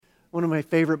One of my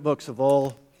favorite books of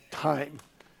all time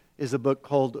is a book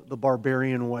called The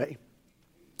Barbarian Way.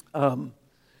 Now,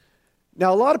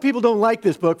 a lot of people don't like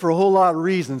this book for a whole lot of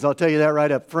reasons. I'll tell you that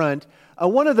right up front.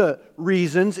 One of the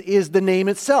reasons is the name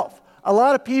itself. A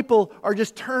lot of people are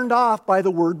just turned off by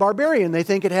the word barbarian. They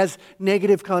think it has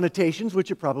negative connotations, which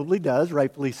it probably does,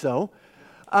 rightfully so.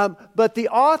 But the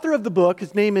author of the book,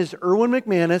 his name is Erwin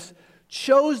McManus,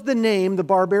 chose the name The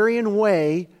Barbarian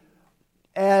Way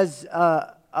as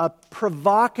a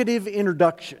provocative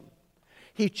introduction.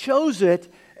 He chose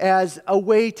it as a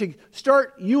way to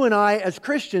start you and I as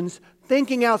Christians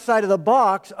thinking outside of the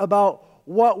box about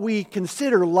what we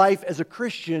consider life as a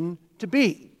Christian to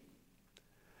be.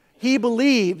 He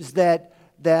believes that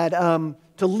to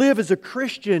live as a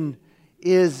Christian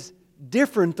is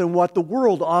different than what the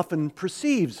world often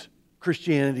perceives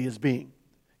Christianity as being.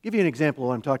 I'll give you an example of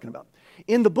what I'm talking about.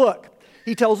 In the book,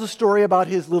 he tells a story about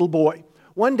his little boy.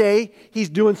 One day, he's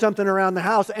doing something around the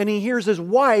house, and he hears his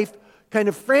wife kind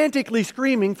of frantically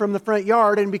screaming from the front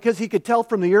yard, and because he could tell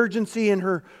from the urgency in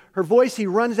her voice, he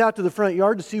runs out to the front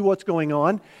yard to see what's going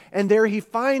on, and there he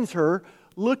finds her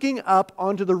looking up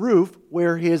onto the roof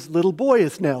where his little boy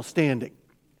is now standing.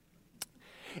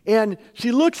 And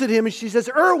she looks at him and she says,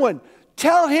 "Erwin,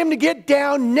 tell him to get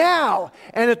down now."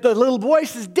 And the little boy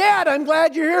says, "Dad, I'm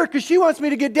glad you're here because she wants me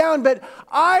to get down, but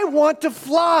I want to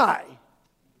fly.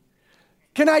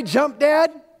 Can I jump,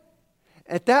 Dad?"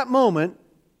 At that moment,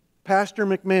 Pastor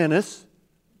McManus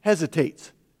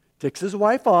hesitates, ticks his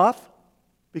wife off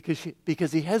because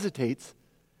he hesitates,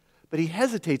 but he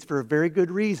hesitates for a very good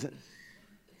reason.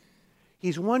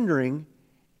 He's wondering,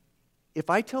 if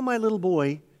I tell my little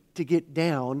boy to get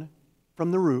down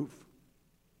from the roof,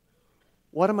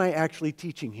 what am I actually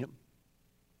teaching him?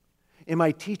 Am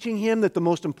I teaching him that the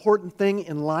most important thing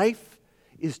in life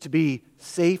is to be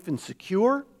safe and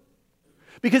secure?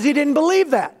 Because he didn't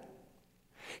believe that.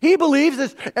 He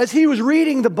believes, as he was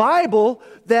reading the Bible,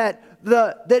 that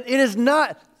it is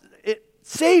not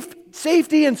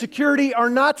safety and security are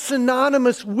not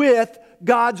synonymous with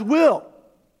God's will.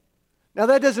 Now,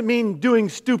 that doesn't mean doing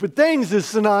stupid things is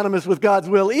synonymous with God's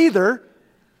will either.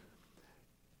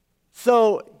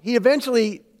 So he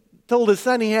eventually told his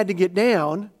son he had to get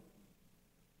down.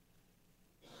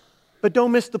 But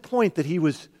don't miss the point that he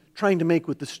was trying to make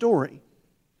with the story.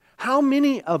 How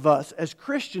many of us as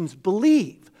Christians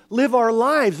live our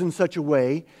lives in such a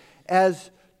way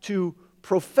as to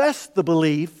profess the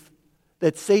belief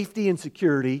that safety and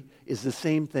security is the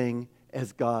same thing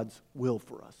as God's will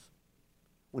for us,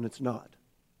 when it's not?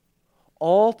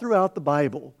 All throughout the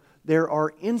Bible, there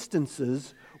are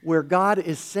instances where God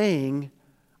is saying,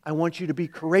 I want you to be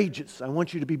courageous, I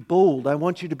want you to be bold, I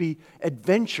want you to be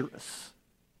adventurous.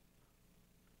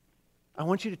 I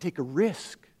want you to take a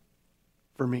risk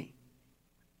for me.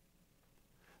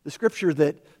 The scripture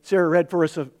that Sarah read for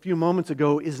us a few moments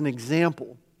ago is an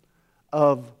example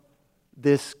of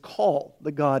this call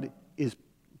that God is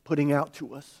putting out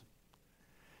to us.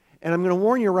 And I'm going to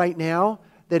warn you right now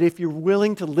that if you're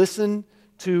willing to listen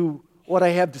to what I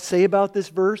have to say about this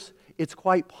verse, it's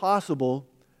quite possible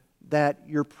that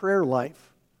your prayer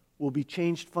life will be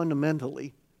changed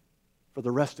fundamentally for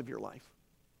the rest of your life.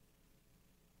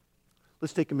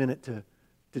 Let's take a minute to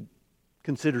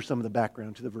consider some of the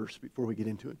background to the verse before we get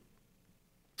into it.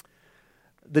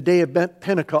 The day of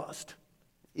Pentecost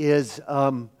is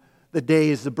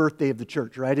the birthday of the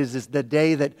church, right? Is the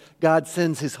day that God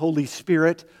sends His Holy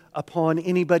Spirit upon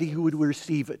anybody who would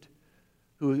receive it.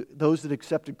 Those that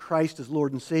accepted Christ as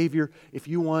Lord and Savior, if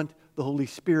you want the Holy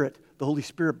Spirit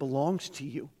belongs to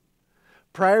you.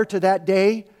 Prior to that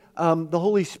day, the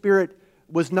Holy Spirit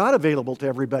was not available to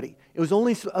everybody. It was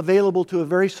only available to a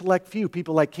very select few,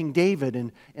 people like King David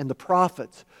and the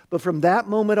prophets. But from that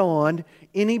moment on,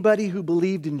 anybody who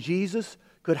believed in Jesus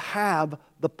could have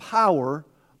the power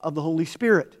of the Holy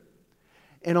Spirit.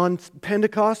 And on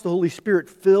Pentecost, the Holy Spirit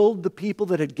filled the people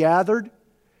that had gathered,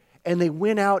 and they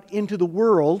went out into the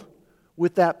world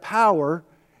with that power,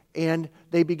 and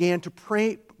they began to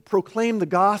proclaim the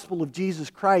gospel of Jesus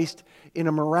Christ in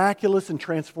a miraculous and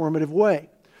transformative way.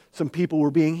 Some people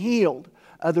were being healed.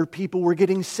 Other people were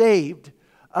getting saved.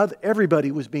 Everybody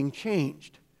was being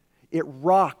changed. It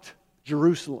rocked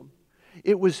Jerusalem.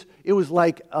 It was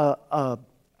like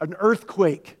an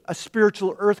earthquake, a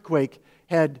spiritual earthquake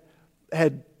had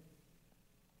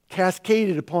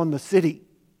cascaded upon the city.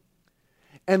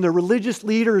 And the religious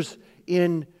leaders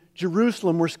in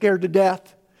Jerusalem were scared to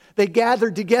death. They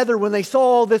gathered together when they saw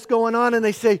all this going on, and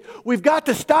they say, we've got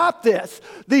to stop this.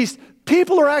 These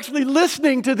people are actually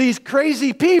listening to these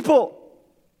crazy people.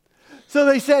 So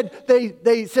they said,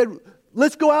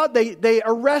 let's go out. They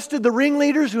arrested the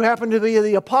ringleaders who happened to be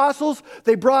the apostles.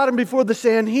 They brought them before the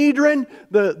Sanhedrin,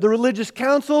 the religious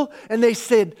council, and they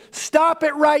said, stop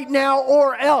it right now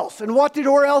or else. And what did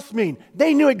or else mean?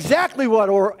 They knew exactly what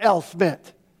or else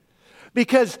meant.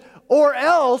 Because or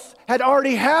else had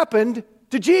already happened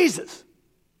to Jesus.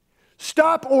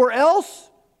 Stop or else,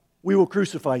 we will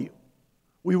crucify you.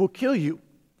 We will kill you.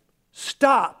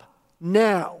 Stop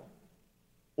now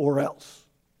or else.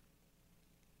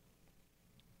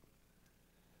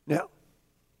 Now,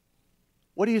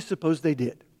 what do you suppose they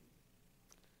did?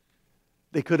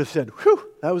 They could have said, whew,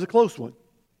 that was a close one,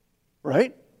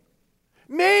 right?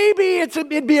 Maybe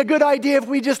it'd be a good idea if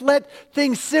we just let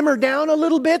things simmer down a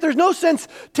little bit. There's no sense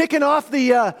ticking off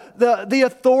the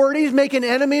authorities, making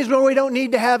enemies where we don't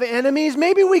need to have enemies.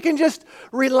 Maybe we can just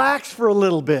relax for a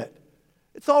little bit.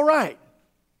 It's all right.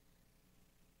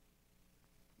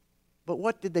 But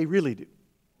what did they really do?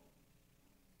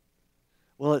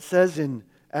 Well, it says in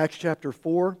Acts chapter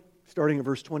 4, starting at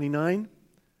verse 29,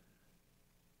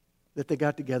 that they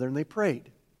got together and they prayed.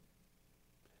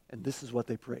 And this is what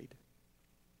they prayed.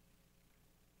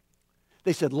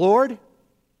 They said, Lord,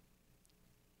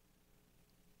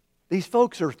 these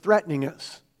folks are threatening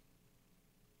us.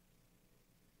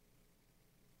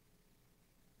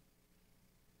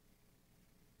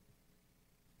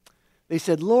 They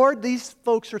said, Lord, these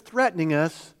folks are threatening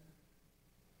us.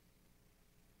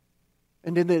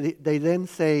 And then they then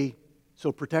say,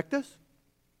 so protect us?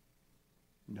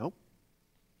 Nope.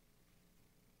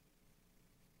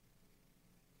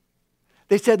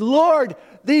 They said, Lord,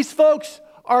 these folks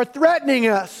are threatening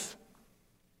us.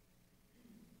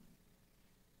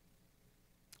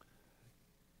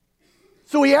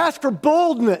 So we ask for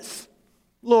boldness,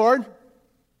 Lord,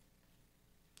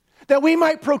 that we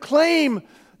might proclaim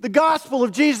the gospel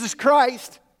of Jesus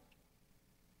Christ.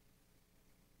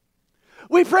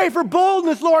 We pray for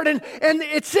boldness, Lord, and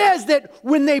it says that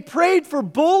when they prayed for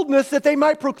boldness that they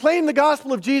might proclaim the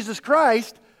gospel of Jesus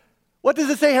Christ, what does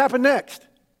it say happened next?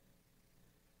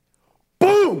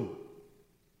 Boom!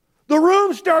 The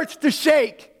room starts to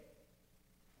shake.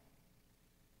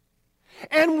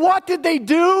 And what did they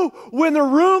do when the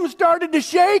room started to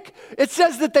shake? It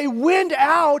says that they went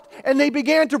out and they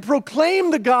began to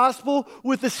proclaim the gospel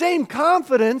with the same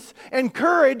confidence and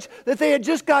courage that they had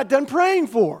just got done praying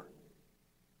for.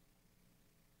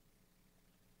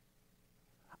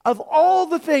 Of all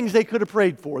the things they could have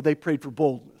prayed for, they prayed for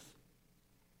boldness.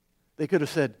 They could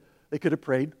have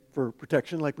prayed for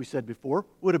protection, like we said before.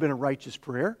 Would have been a righteous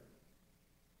prayer.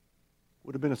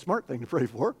 Would have been a smart thing to pray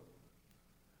for.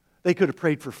 They could have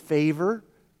prayed for favor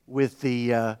with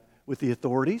the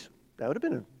authorities. That would have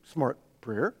been a smart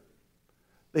prayer.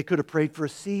 They could have prayed for a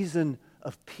season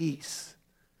of peace.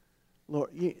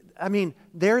 Lord,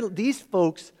 these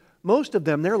folks, most of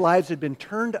them, their lives had been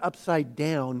turned upside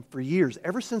down for years.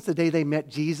 Ever since the day they met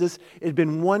Jesus, it had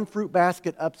been one fruit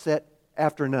basket upset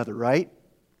after another, right?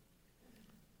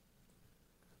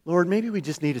 Lord, maybe we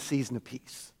just need a season of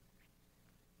peace.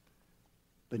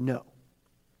 But no.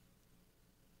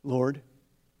 Lord,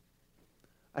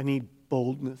 I need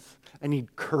boldness. I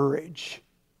need courage.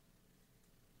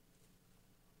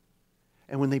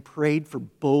 And when they prayed for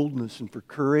boldness and for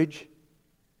courage,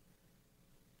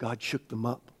 God shook them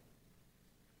up.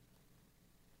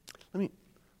 Let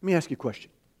me ask you a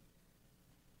question.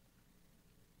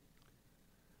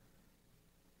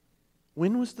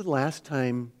 When was the last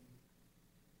time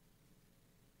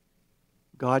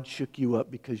God shook you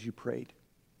up because you prayed?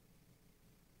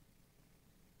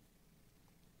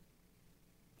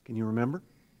 Can you remember?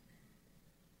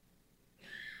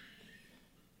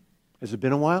 Has it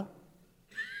been a while?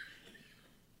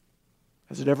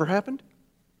 Has it ever happened?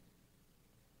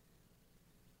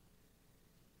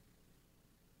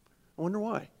 I wonder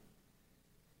why.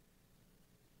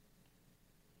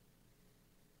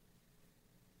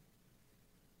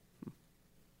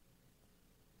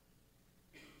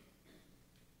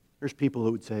 There's people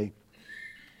who would say,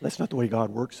 that's not the way God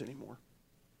works anymore.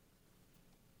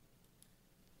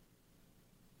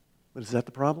 But is that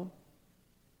the problem?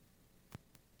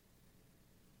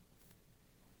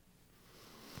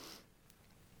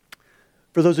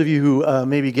 For those of you who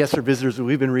maybe guests or visitors,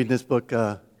 we've been reading this book,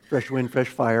 Fresh Wind, Fresh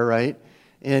Fire, right?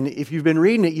 And if you've been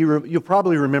reading it, you'll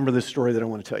probably remember this story that I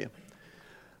want to tell you.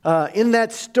 In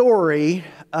that story,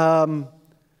 the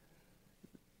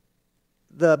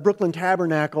Brooklyn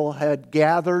Tabernacle had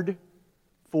gathered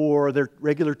for their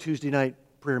regular Tuesday night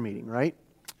prayer meeting, right?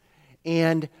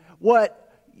 And what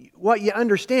you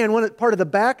understand, part of the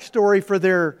backstory for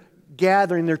their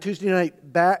gathering, their Tuesday night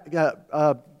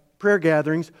prayer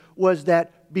gatherings, was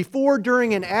that before,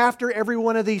 during, and after every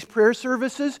one of these prayer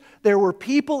services, there were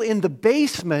people in the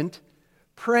basement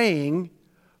praying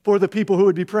for the people who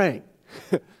would be praying.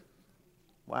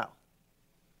 Wow.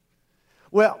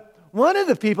 Well, one of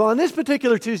the people on this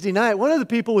particular Tuesday night, one of the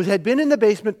people had been in the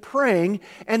basement praying,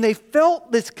 and they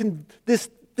felt this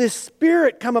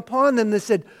spirit come upon them that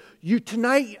said, "You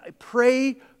tonight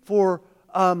pray for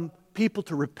people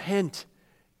to repent.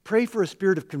 Pray for a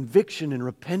spirit of conviction and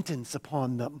repentance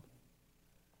upon them."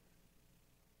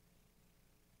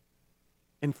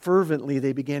 And fervently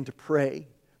they began to pray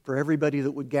for everybody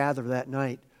that would gather that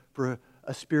night for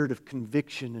a spirit of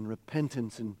conviction and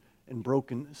repentance and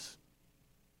brokenness.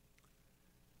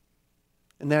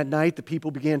 And that night the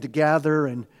people began to gather,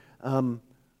 and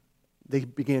they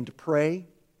began to pray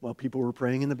while people were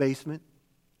praying in the basement.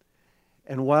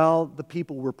 And while the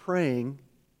people were praying,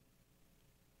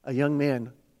 a young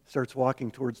man starts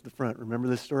walking towards the front. Remember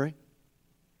this story?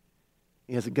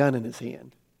 He has a gun in his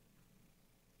hand.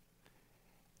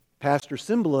 Pastor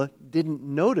Cymbala didn't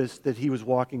notice that he was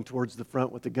walking towards the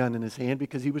front with a gun in his hand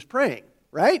because he was praying,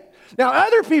 right? Now,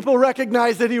 other people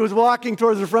recognized that he was walking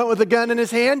towards the front with a gun in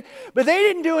his hand, but they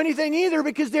didn't do anything either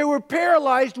because they were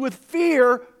paralyzed with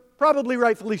fear, probably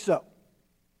rightfully so.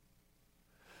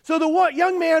 So the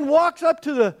young man walks up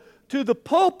to the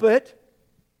pulpit,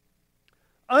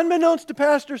 unbeknownst to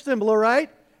Pastor Cymbala,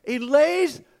 right? He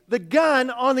lays the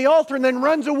gun on the altar and then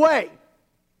runs away.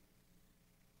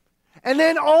 And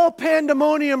then all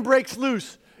pandemonium breaks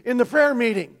loose in the prayer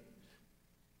meeting.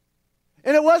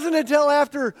 And it wasn't until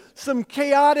after some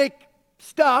chaotic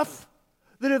stuff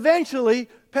that eventually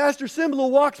Pastor Cymbala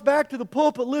walks back to the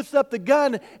pulpit, lifts up the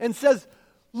gun, and says,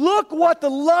 "Look what the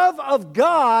love of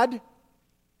God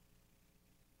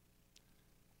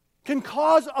can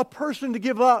cause a person to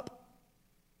give up.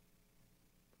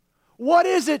 What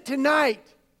is it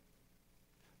tonight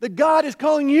that God is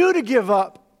calling you to give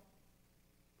up?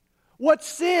 What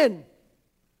sin?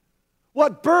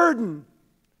 What burden?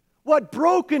 What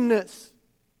brokenness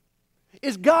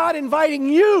is God inviting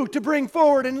you to bring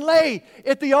forward and lay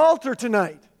at the altar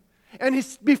tonight?" And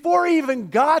before he even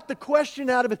got the question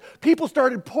out of it, people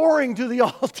started pouring to the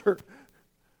altar,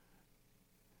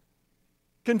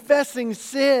 confessing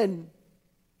sin,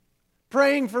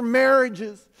 praying for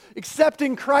marriages,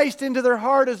 accepting Christ into their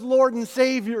heart as Lord and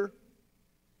Savior,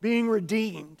 being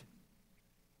redeemed.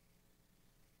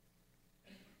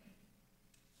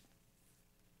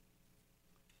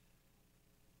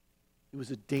 It was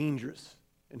a dangerous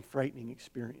and frightening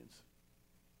experience.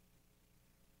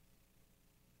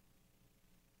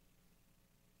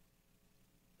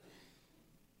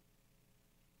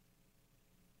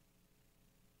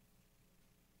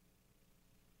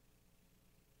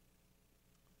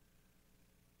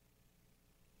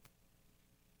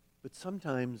 But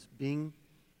sometimes being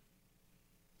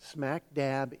smack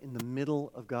dab in the middle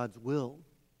of God's will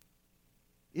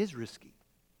is risky.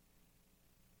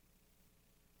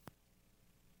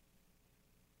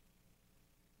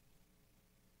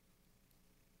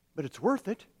 But it's worth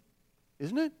it,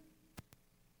 isn't it?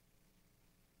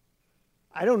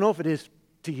 I don't know if it is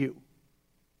to you.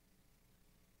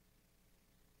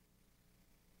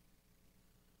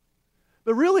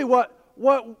 But really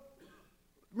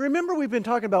remember we've been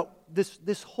talking about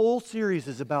this whole series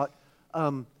is about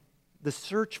the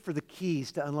search for the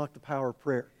keys to unlock the power of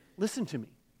prayer. Listen to me.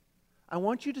 I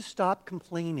want you to stop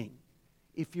complaining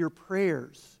if your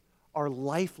prayers are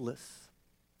lifeless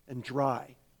and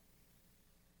dry.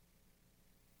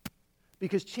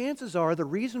 Because chances are the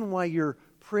reason why your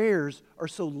prayers are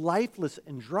so lifeless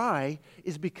and dry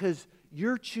is because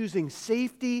you're choosing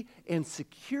safety and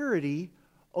security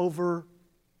over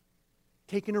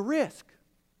taking a risk.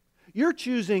 You're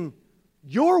choosing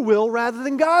your will rather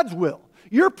than God's will.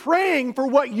 You're praying for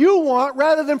what you want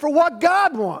rather than for what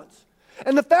God wants.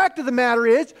 And the fact of the matter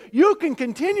is, you can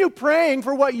continue praying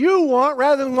for what you want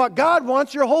rather than what God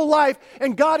wants your whole life,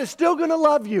 and God is still going to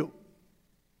love you.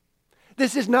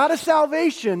 This is not a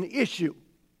salvation issue.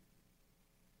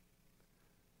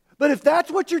 But if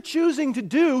that's what you're choosing to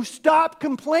do, stop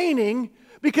complaining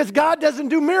because God doesn't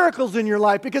do miracles in your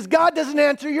life, because God doesn't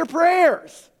answer your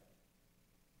prayers.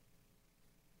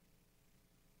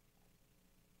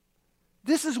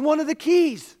 This is one of the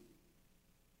keys.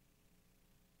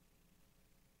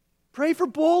 Pray for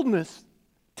boldness.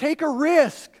 Take a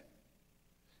risk.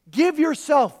 Give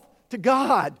yourself to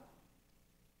God.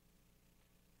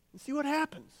 And see what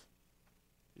happens.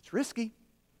 It's risky.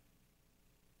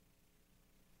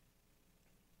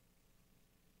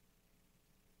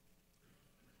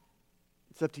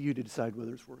 It's up to you to decide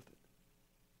whether it's worth it.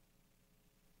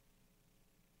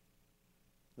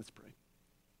 Let's pray.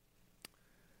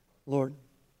 Lord,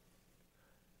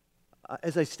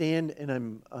 as I stand and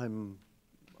I'm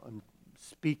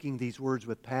speaking these words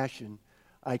with passion,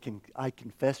 I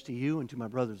confess to you and to my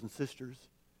brothers and sisters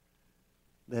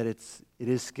that it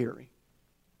is scary.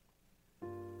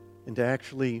 And to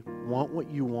actually want what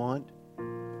you want,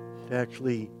 to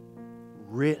actually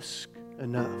risk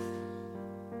enough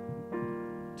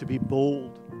to be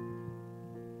bold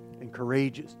and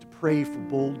courageous, to pray for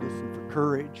boldness and for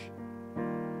courage,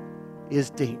 is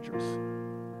dangerous.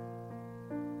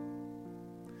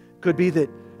 Could be that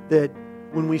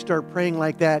when we start praying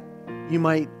like that, you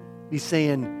might be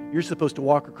saying you're supposed to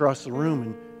walk across the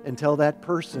room and tell that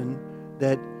person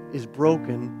that is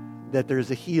broken that there's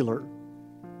a healer,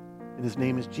 and his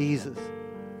name is Jesus.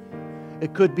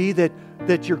 It could be that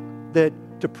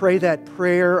to pray that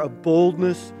prayer of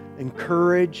boldness and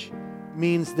courage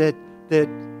means that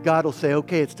God will say,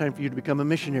 okay, it's time for you to become a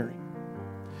missionary.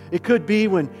 It could be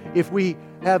if we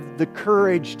have the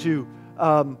courage to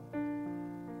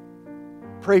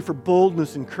pray for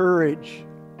boldness and courage,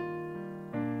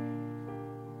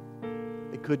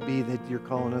 it could be that you're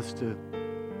calling us to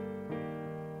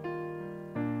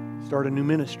start a new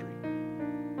ministry.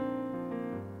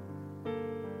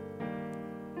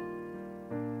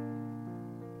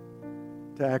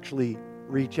 To actually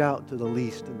reach out to the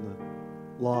least and the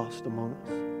lost among us.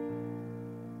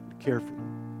 To care for them.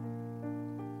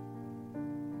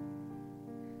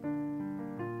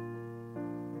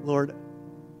 Lord,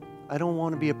 I don't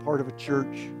want to be a part of a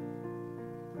church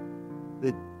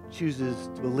that chooses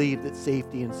to believe that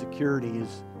safety and security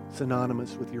is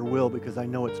synonymous with your will, because I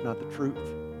know it's not the truth.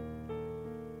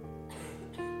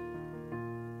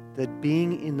 That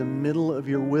being in the middle of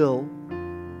your will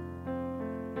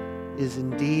is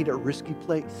indeed a risky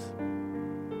place,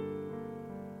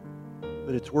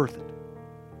 but it's worth it.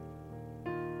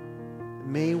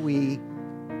 May we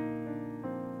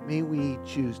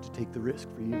choose to take the risk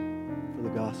for you, for the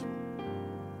gospel.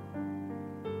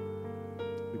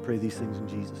 We pray these things in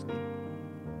Jesus' name.